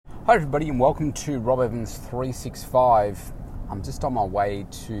Hi everybody and welcome to Rob Evans 365. I'm just on my way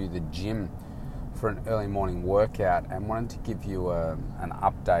to the gym for an early morning workout and wanted to give you an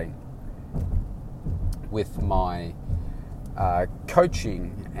update with my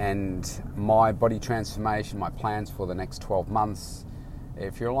coaching and my body transformation, my plans for the next 12 months.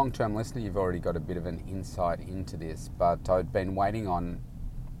 If you're a long-term listener, you've already got a bit of an insight into this, but I'd been waiting on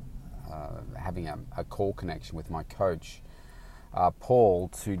having a call connection with my coach, Paul,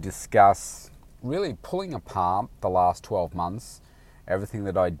 to discuss really pulling apart the last 12 months, everything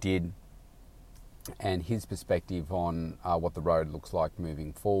that I did, and his perspective on what the road looks like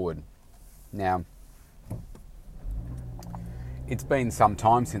moving forward. Now, it's been some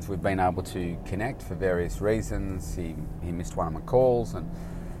time since we've been able to connect for various reasons. He missed one of my calls, and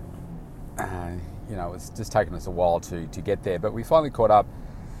it's just taken us a while to get there. But we finally caught up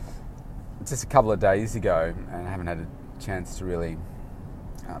just a couple of days ago, and I haven't had a chance to really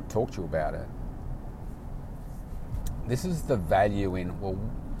talk to you about it. This is the value in,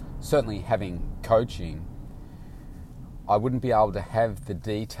 certainly having coaching. I wouldn't be able to have the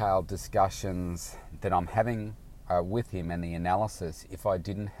detailed discussions that I'm having with him and the analysis if I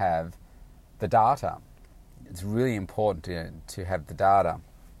didn't have the data. It's really important to have the data.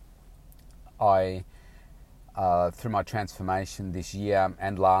 I through my transformation this year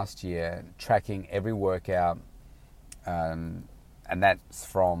and last year, tracking every workout, and that's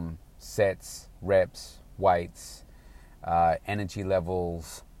from sets, reps, weights, energy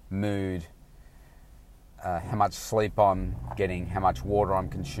levels, mood, how much sleep I'm getting, how much water I'm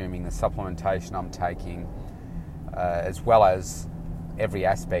consuming, the supplementation I'm taking, as well as every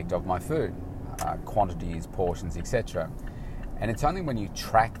aspect of my food, quantities, portions, etc. And it's only when you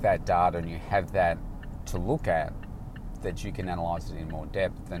track that data and you have that to look at that you can analyse it in more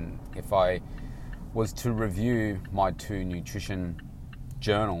depth. And if I was to review my two nutrition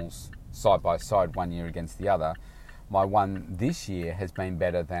journals side by side, one year against the other, my one this year has been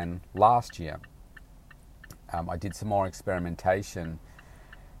better than last year. I did some more experimentation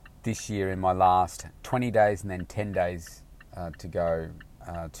this year in my last 20 days and then 10 days to go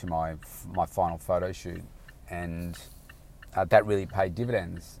to my final photo shoot, and that really paid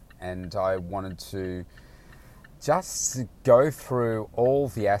dividends. And I wanted to just go through all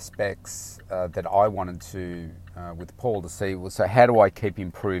the aspects that I wanted to with Paul to see, so how do I keep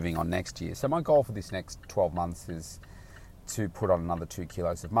improving on next year? So my goal for this next 12 months is to put on another 2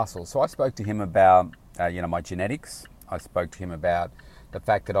 kilos of muscle. So I spoke to him about my genetics. I spoke to him about the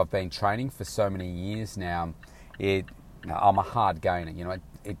fact that I've been training for so many years now. I'm a hard gainer.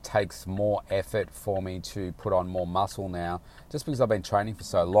 It takes more effort for me to put on more muscle now, just because I've been training for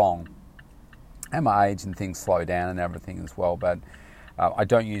so long. And my age and things slow down and everything as well. But I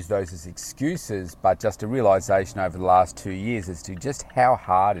don't use those as excuses, but just a realisation over the last 2 years as to just how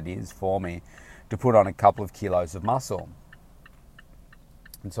hard it is for me to put on a couple of kilos of muscle.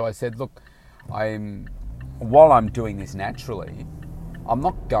 And so I said, look, while I'm doing this naturally, I'm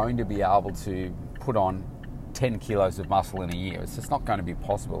not going to be able to put on 10 kilos of muscle in a year. It's just not going to be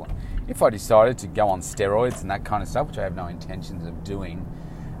possible. If I decided to go on steroids and that kind of stuff, which I have no intentions of doing,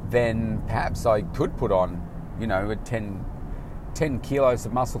 then perhaps I could put on, 10 kilos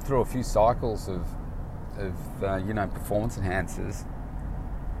of muscle through a few cycles of performance enhancers.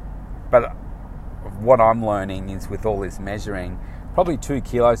 But what I'm learning is, with all this measuring, probably 2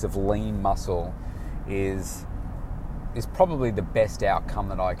 kilos of lean muscle is probably the best outcome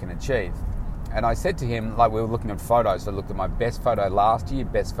that I can achieve. And I said to him, we were looking at photos. I looked at my best photo last year,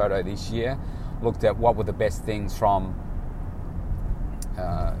 best photo this year, looked at what were the best things from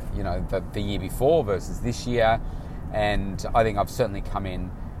the year before versus this year, and I think I've certainly come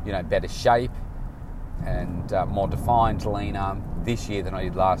in better shape and more defined, leaner this year than I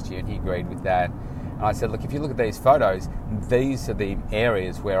did last year, and he agreed with that. And I said, look, if you look at these photos, these are the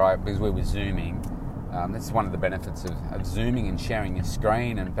areas because we were zooming. That's one of the benefits of zooming and sharing your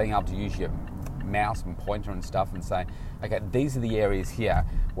screen and being able to use your mouse and pointer and stuff and say, okay, these are the areas here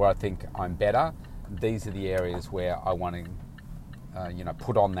where I think I'm better. These are the areas where I want to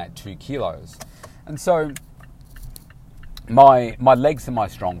put on that 2 kilos. And so my legs are my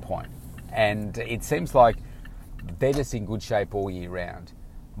strong point, and it seems like they're just in good shape all year round.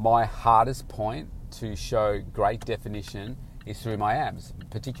 My hardest point to show great definition is through my abs,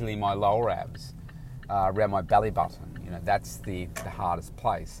 particularly my lower abs, around my belly button. That's the hardest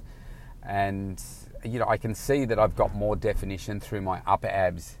place. And I can see that I've got more definition through my upper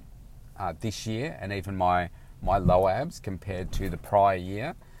abs this year, and even my lower abs compared to the prior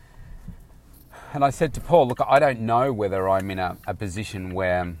year. And I said to Paul, look, I don't know whether I'm in a position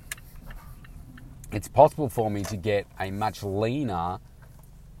where it's possible for me to get a much leaner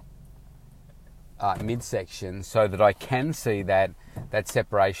midsection so that I can see that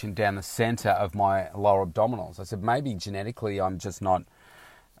separation down the centre of my lower abdominals. I said maybe genetically I'm just not,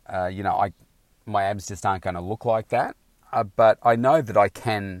 my abs just aren't going to look like that, but I know that I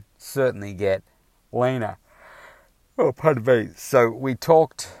can certainly get leaner. Oh, pardon me. So we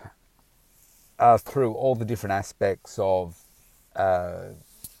talked through all the different aspects of,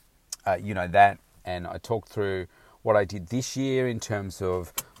 that, and I talked through what I did this year in terms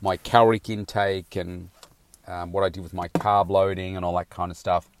of my caloric intake and what I did with my carb loading and all that kind of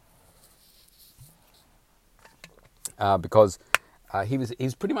stuff. Because he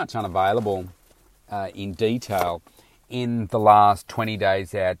was pretty much unavailable in detail in the last 20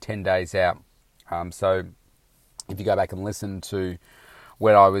 days out, 10 days out. So if you go back and listen to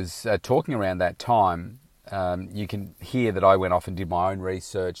where I was talking around that time, you can hear that I went off and did my own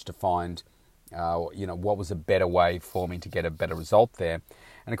research to find what was a better way for me to get a better result there.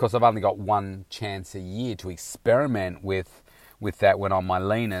 And of course, I've only got one chance a year to experiment with that when I'm my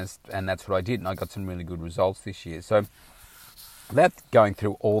leanest, and that's what I did, and I got some really good results this year. So that's going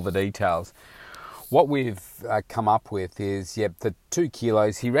through all the details. What we've come up with is, the 2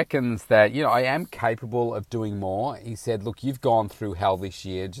 kilos. He reckons that, I am capable of doing more. He said, look, you've gone through hell this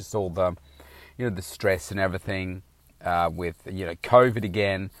year, just all the, the stress and everything with, COVID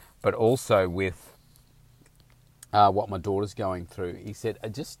again, but also with what my daughter's going through. He said,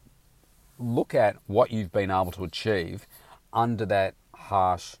 just look at what you've been able to achieve under that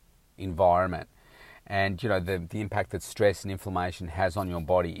harsh environment. And, the impact that stress and inflammation has on your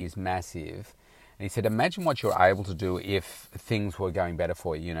body is massive. And he said, imagine what you're able to do if things were going better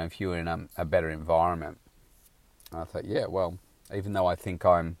for you, if you were in a better environment. And I thought, even though I think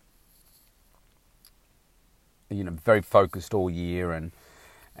I'm, very focused all year and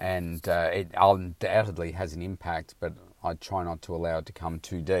it undoubtedly has an impact, but I try not to allow it to come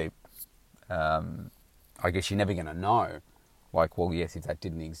too deep. I guess you're never going to know. Like, well, yes, if that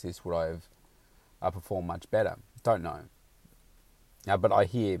didn't exist, would I have performed much better? Don't know. But I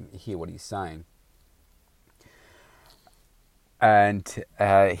hear what he's saying. And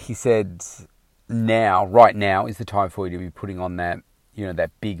he said, right now is the time for you to be putting on that,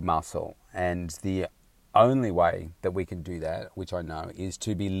 that big muscle. And the only way that we can do that, which I know, is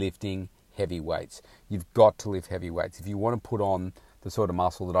to be lifting heavy weights. You've got to lift heavy weights. If you want to put on the sort of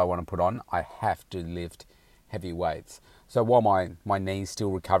muscle that I want to put on, I have to lift heavy weights. So while my knee's still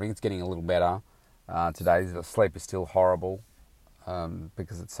recovering, it's getting a little better today. The sleep is still horrible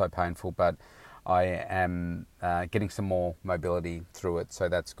because it's so painful, but I am getting some more mobility through it, so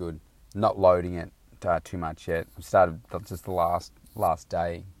that's good. Not loading it too much yet. I've started just the last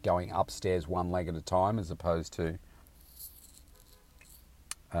day going upstairs one leg at a time as opposed to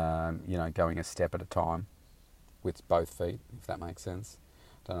going a step at a time with both feet, if that makes sense.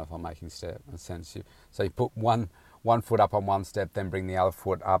 Don't know if I'm making sense. So you put one foot up on one step, then bring the other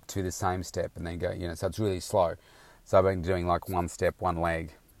foot up to the same step, and then go, so it's really slow. So I've been doing like one step, one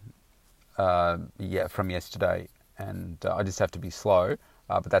leg, from yesterday, and I just have to be slow,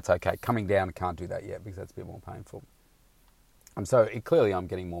 but that's okay. Coming down, I can't do that yet because that's a bit more painful. So clearly I'm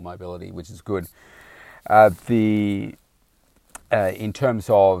getting more mobility, which is good. In terms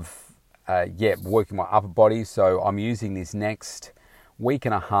of, working my upper body, so I'm using this next week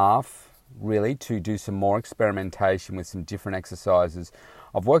and a half, really, to do some more experimentation with some different exercises.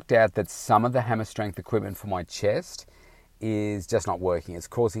 I've worked out that some of the hammer strength equipment for my chest is just not working. It's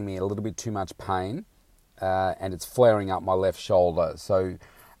causing me a little bit too much pain, and it's flaring up my left shoulder. So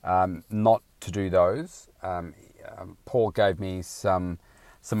not to do those. Paul gave me some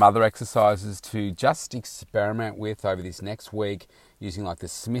other exercises to just experiment with over this next week, using like the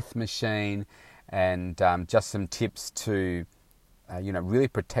Smith machine, and just some tips to really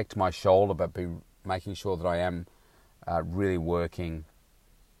protect my shoulder, but be making sure that I am really working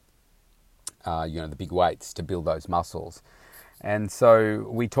the big weights to build those muscles. And so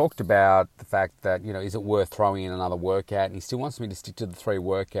we talked about the fact that, is it worth throwing in another workout? And he still wants me to stick to the 3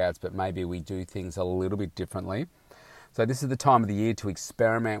 workouts, but maybe we do things a little bit differently. So this is the time of the year to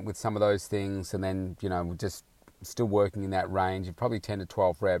experiment with some of those things, and then, we're just still working in that range of probably 10 to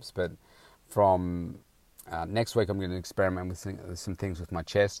 12 reps. But from next week, I'm going to experiment with some things with my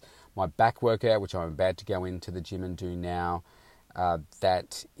chest. My back workout, which I'm about to go into the gym and do now,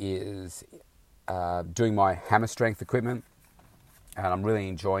 that is doing my hammer strength equipment, and I'm really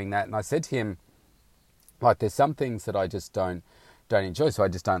enjoying that. And I said to him, like, there's some things that I just don't enjoy, so I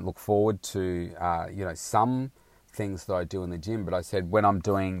just don't look forward to, some things that I do in the gym. But I said, when I'm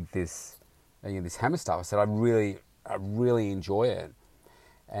doing this, this hammer stuff, I said, I really enjoy it.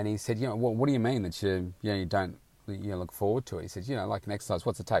 And he said, what do you mean that you don't look forward to it? He said, like an exercise,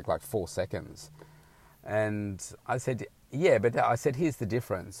 what's it take? Like 4 seconds. And I said, yeah, but I said, here's the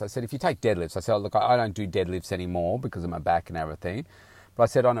difference. I said, if you take deadlifts, I said, look, I don't do deadlifts anymore because of my back and everything. But I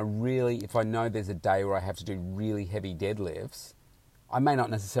said, if I know there's a day where I have to do really heavy deadlifts, I may not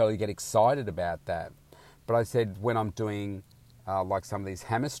necessarily get excited about that. But I said, when I'm doing like some of these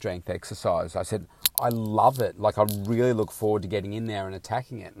hammer strength exercises, I said, I love it. Like, I really look forward to getting in there and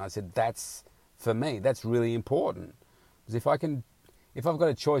attacking it. And I said, for me, that's really important. Because if I've got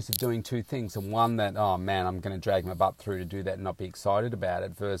a choice of doing two things, and one that, oh man, I'm going to drag my butt through to do that and not be excited about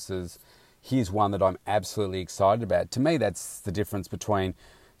it, versus here's one that I'm absolutely excited about. To me, that's the difference between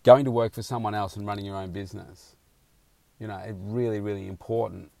going to work for someone else and running your own business. It's really, really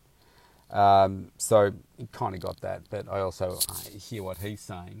important. So you kind of got that, but I also hear what he's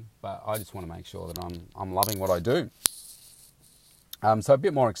saying, but I just want to make sure that I'm loving what I do. So a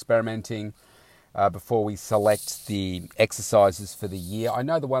bit more experimenting before we select the exercises for the year. I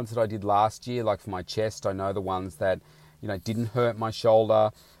know the ones that I did last year, like for my chest. I know the ones that didn't hurt my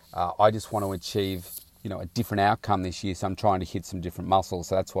shoulder. I just want to achieve a different outcome this year, so I'm trying to hit some different muscles.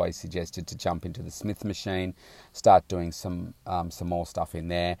 So that's why he suggested to jump into the Smith machine, start doing some more stuff in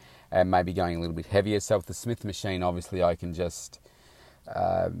there, and maybe going a little bit heavier. So with the Smith machine, obviously I can just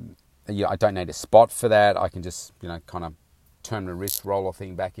I don't need a spot for that. I can just kind of turn the wrist roller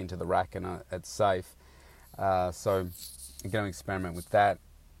thing back into the rack, and it's safe. So I'm going to experiment with that,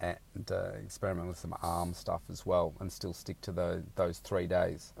 and experiment with some arm stuff as well, and still stick to those 3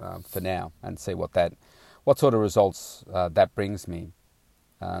 days for now, and see what sort of results that brings me.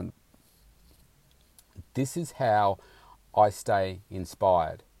 This is how I stay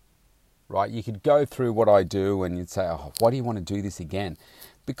inspired, right? You could go through what I do and you'd say, oh, why do you want to do this again?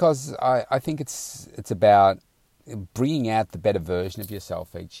 Because I think it's about bringing out the better version of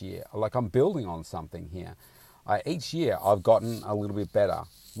yourself each year. Like, I'm building on something here. Each year I've gotten a little bit better.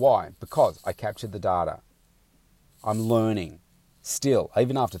 Why? Because I captured the data. I'm learning still.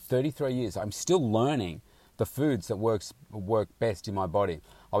 Even after 33 years, I'm still learning the foods that work best in my body.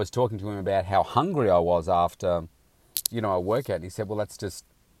 I was talking to him about how hungry I was after a workout, and he said, well, that's just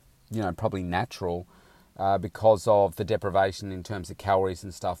probably natural because of the deprivation in terms of calories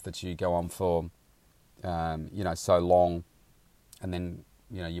and stuff that you go on for so long, and then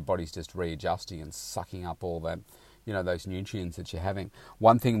your body's just readjusting and sucking up all that, those nutrients that you're having.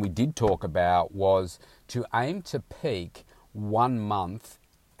 One thing we did talk about was to aim to peak 1 month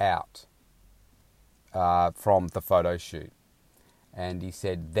out from the photo shoot. And he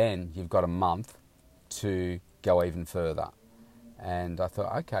said, then you've got a month to go even further. And I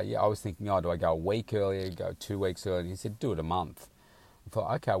thought, okay, yeah, I was thinking, do I go a week earlier, go 2 weeks earlier? And he said, do it a month. I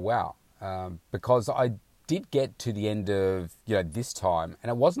thought, okay, wow. Because I did get to the end of this time, and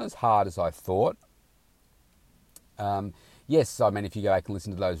it wasn't as hard as I thought. Yes, I mean, if you go back and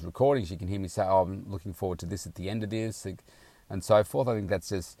listen to those recordings, you can hear me say, oh, I'm looking forward to this at the end of this, and so forth. I think that's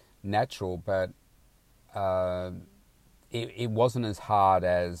just natural, but it wasn't as hard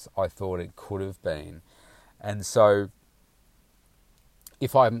as I thought it could have been. And so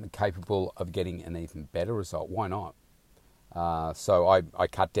if I'm capable of getting an even better result, why not? So I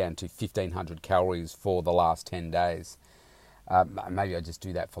cut down to 1,500 calories for the last 10 days. Maybe I just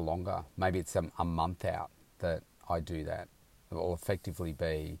do that for longer. Maybe it's a month out that I do that. It will effectively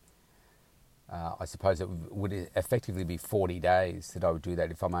be, I suppose it would effectively be 40 days that I would do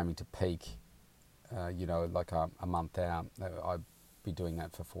that if I'm aiming to peak, like a month out. I'd be doing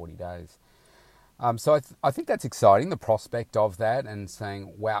that for 40 days. So I think that's exciting, the prospect of that, and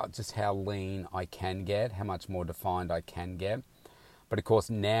saying, wow, just how lean I can get, how much more defined I can get. But of course,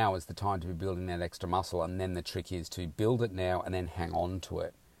 now is the time to be building that extra muscle, and then the trick is to build it now and then hang on to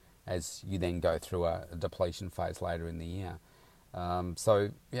it as you then go through a depletion phase later in the year.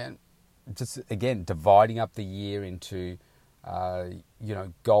 So, yeah, just again, dividing up the year into,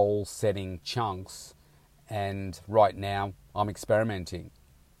 goal-setting chunks, and right now I'm experimenting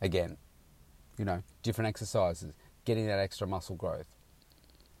again. Different exercises, getting that extra muscle growth,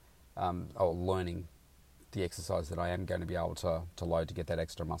 or learning the exercise that I am going to be able to load to get that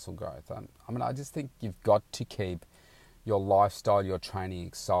extra muscle growth. I just think you've got to keep your lifestyle, your training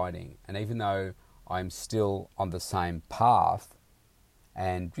exciting. And even though I'm still on the same path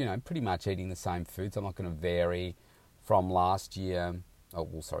and, pretty much eating the same foods, I'm not going to vary from last year.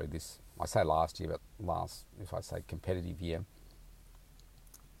 I say last year, but if I say competitive year,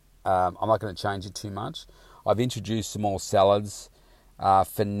 I'm not going to change it too much. I've introduced some more salads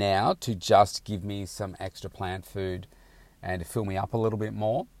for now to just give me some extra plant food and to fill me up a little bit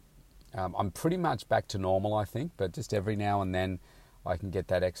more. I'm pretty much back to normal, I think, but just every now and then I can get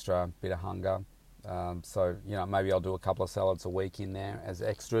that extra bit of hunger. So maybe I'll do a couple of salads a week in there as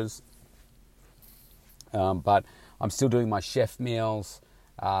extras. But I'm still doing my chef meals,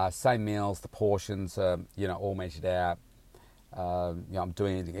 same meals, the portions, all measured out. I'm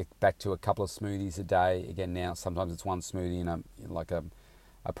doing it back to a couple of smoothies a day. Again, now sometimes it's one smoothie and like a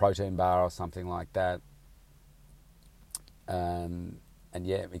protein bar or something like that. And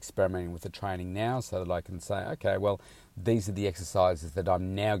yeah, experimenting with the training now so that I can say, okay, well, these are the exercises that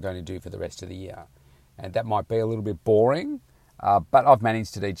I'm now going to do for the rest of the year. And that might be a little bit boring, but I've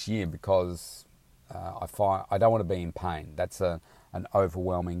managed it each year because I find I don't want to be in pain. That's an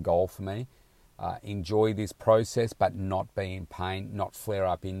overwhelming goal for me. Enjoy this process, but not be in pain, not flare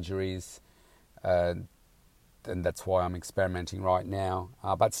up injuries. And that's why I'm experimenting right now,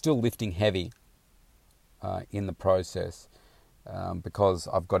 but still lifting heavy in the process. Because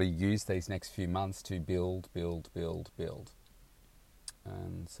I've got to use these next few months to build.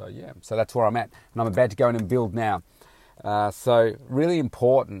 And so that's where I'm at. And I'm about to go in and build now. So really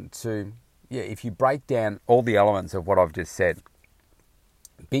important to, if you break down all the elements of what I've just said,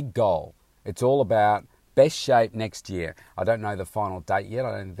 big goal. It's all about best shape next year. I don't know the final date yet.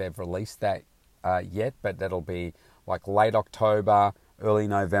 I don't think they've released that yet, but that'll be like late October, early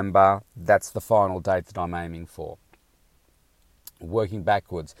November. That's the final date that I'm aiming for. Working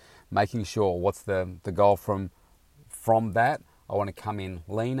backwards, making sure what's the goal from that. I want to come in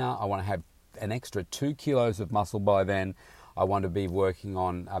leaner. I want to have an extra 2 kilos of muscle by then. I want to be working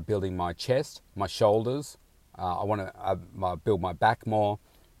on building my chest, my shoulders. I want to build my back more,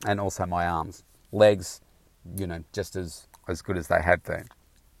 and also my arms, legs, just as good as they have been.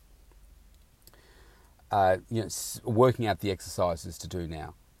 Working out the exercises to do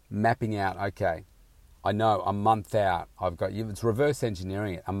now, mapping out. Okay, I know a month out, it's reverse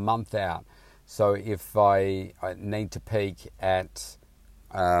engineering it, a month out. So if I need to peak at,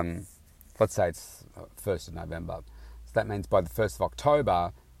 let's say it's 1st of November. So that means by the 1st of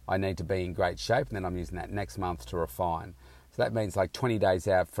October, I need to be in great shape, and then I'm using that next month to refine. So that means like 20 days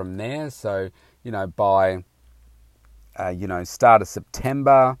out from there. So, by, start of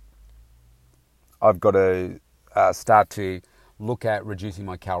September, I've got to start to look at reducing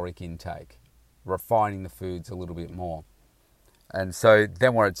my caloric intake, refining the foods a little bit more. And so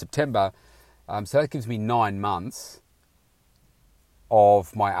then we're at September. So that gives me 9 months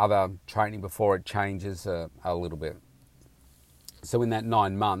of my other training before it changes a little bit. So in that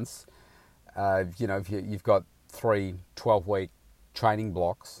 9 months, if you've got 3 12-week training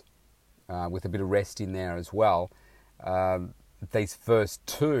blocks with a bit of rest in there as well, these first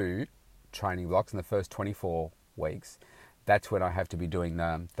 2 training blocks in the first 24 weeks, that's when I have to be doing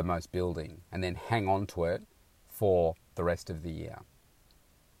the most building, and then hang on to it for the rest of the year.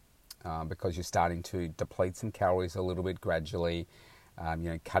 Because you're starting to deplete some calories a little bit gradually,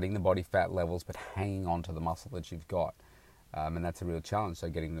 cutting the body fat levels, but hanging on to the muscle that you've got. And that's a real challenge. So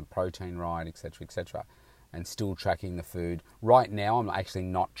getting the protein right, etc., and still tracking the food. Right now, I'm actually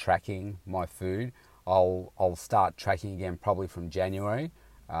not tracking my food. I'll start tracking again probably from January,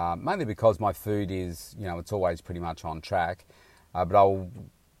 mainly because my food is, it's always pretty much on track. But I'll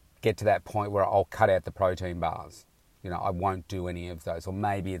get to that point where I'll cut out the protein bars. I won't do any of those, or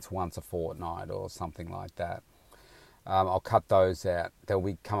maybe it's once a fortnight or something like that. I'll cut those out. There'll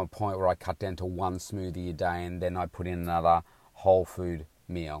become a point where I cut down to 1 smoothie a day, and then I put in another whole food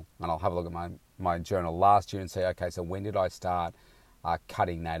meal. And I'll have a look at my journal last year and say, okay, so when did I start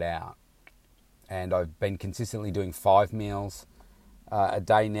cutting that out? And I've been consistently doing 5 meals a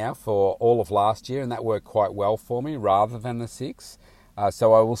day now for all of last year, and that worked quite well for me rather than the 6.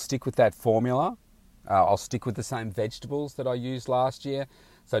 So I will stick with that formula. I'll stick with the same vegetables that I used last year.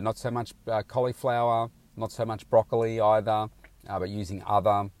 So not so much cauliflower, not so much broccoli either, but using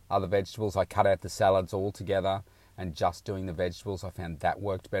other vegetables. I cut out the salads altogether and just doing the vegetables. I found that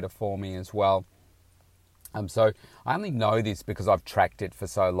worked better for me as well. So I only know this because I've tracked it for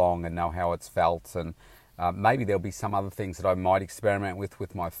so long and know how it's felt. And maybe there'll be some other things that I might experiment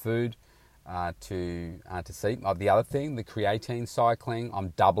with my food to see. The other thing, the creatine cycling, I'm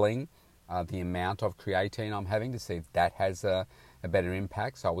doubling the amount of creatine I'm having to see if that has a better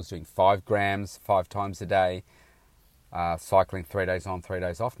impact. So I was doing 5 grams 5 times a day, cycling 3 days on, 3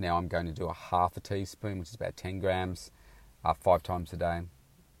 days off. Now I'm going to do a half a teaspoon, which is about 10 grams, 5 times a day.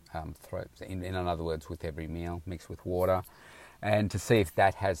 In other words, with every meal, mixed with water, and to see if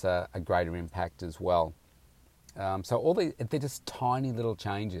that has a greater impact as well. So they're just tiny little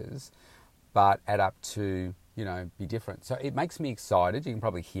changes, but add up to, be different. So it makes me excited. You can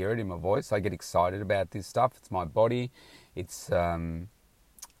probably hear it in my voice. I get excited about this stuff. It's my body. It's, trying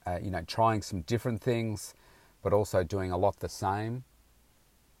some different things, but also doing a lot the same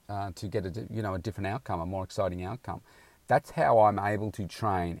to get a different outcome, a more exciting outcome. That's how I'm able to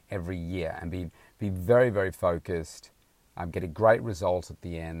train every year and be very, very focused, get a great result at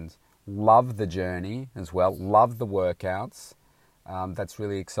the end, love the journey as well, love the workouts. That's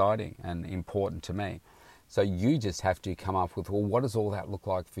really exciting and important to me. So you just have to come up with, well, what does all that look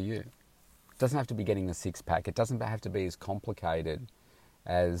like for you? It doesn't have to be getting the six-pack. It doesn't have to be as complicated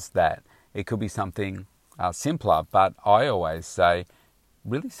as that. It could be something simpler, but I always say,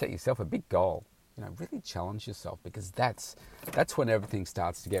 really set yourself a big goal. Really challenge yourself, because that's when everything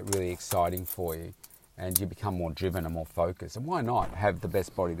starts to get really exciting for you and you become more driven and more focused. And why not have the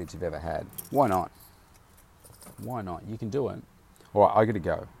best body that you've ever had? Why not? Why not? You can do it. All right, I got to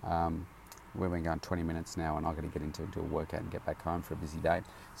go. We've been going 20 minutes now and I've got to get into a workout and get back home for a busy day.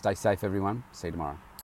 Stay safe, everyone. See you tomorrow.